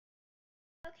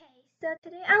So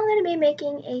today I'm going to be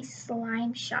making a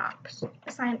slime shop,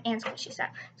 a slime and squishy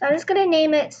shop. So I'm just going to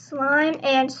name it Slime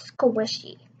and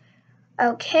Squishy.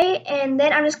 Okay, and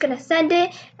then I'm just going to send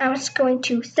it. I'm just going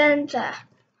to send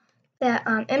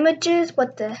the images,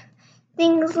 what the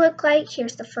things look like.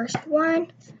 Here's the first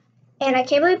one. And I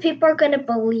can't believe people are going to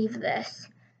believe this.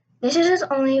 This is just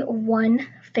only one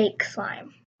fake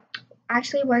slime.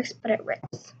 Actually works, but it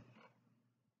rips.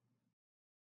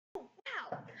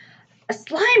 A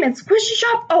slime and squishy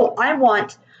shop? Oh, I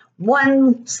want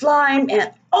one slime and,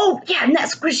 oh yeah, and that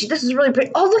squishy. This is really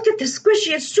pretty. Oh, look at this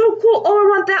squishy. It's so cool. Oh, I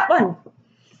want that one.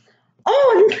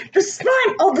 Oh, and the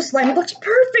slime. Oh, the slime looks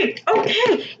perfect.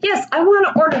 Okay, yes, I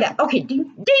want to order that. Okay, ding,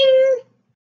 ding.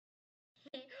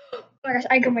 Oh my gosh,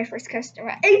 I got my first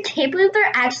customer. I can't believe they're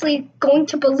actually going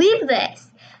to believe this.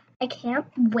 I can't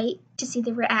wait to see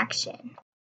the reaction.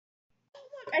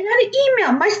 I got an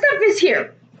email. My stuff is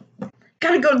here.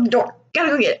 Gotta go to the door.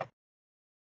 Gotta go get it.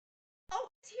 Oh,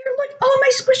 it's here. Look. Oh,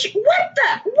 my squishy. What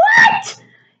the? What?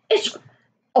 It's.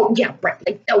 Oh, yeah, right.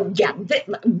 Like, oh, yeah.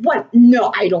 What?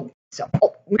 No, I don't think so.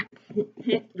 Oh,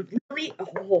 really?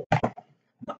 Oh.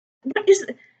 What is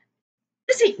it?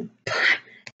 This ain't.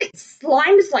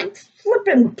 Slime is like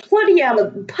flipping putty out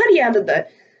of the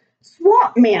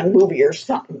Swamp Man movie or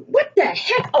something. What the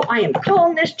heck? Oh, I am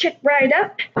calling this chick right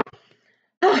up.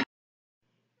 Oh.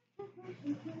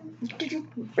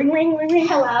 Ring, ring, ring, ring.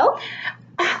 Hello?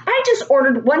 I just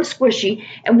ordered one squishy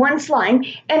and one slime,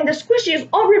 and the squishy is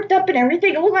all ripped up and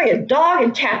everything. It looked like a dog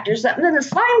attacked or something. And the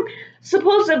slime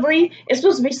supposedly is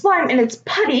supposed to be slime, and it's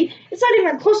putty. It's not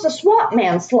even close to Swamp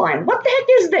Man slime. What the heck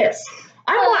is this?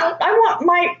 I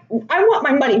want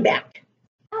my money back.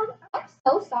 I'm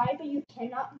so sorry, but you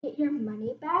cannot get your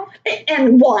money back.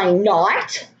 And why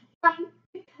not?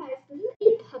 Because this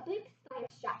is a public slime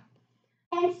shop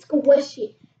and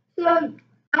squishy. So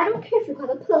I don't care if you call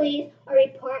the police or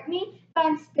report me, but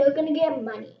I'm still gonna get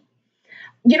money.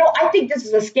 You know, I think this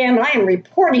is a scam, and I am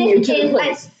reporting you to the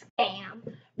police. This is a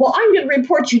scam. Well, I'm going to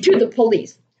report you to the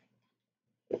police.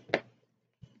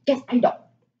 Yes, I know.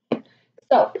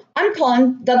 So, I'm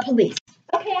calling the police.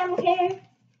 Okay, I'm okay.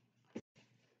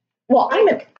 Well, I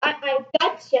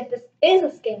bet you this is a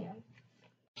scam.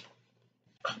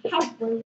 How will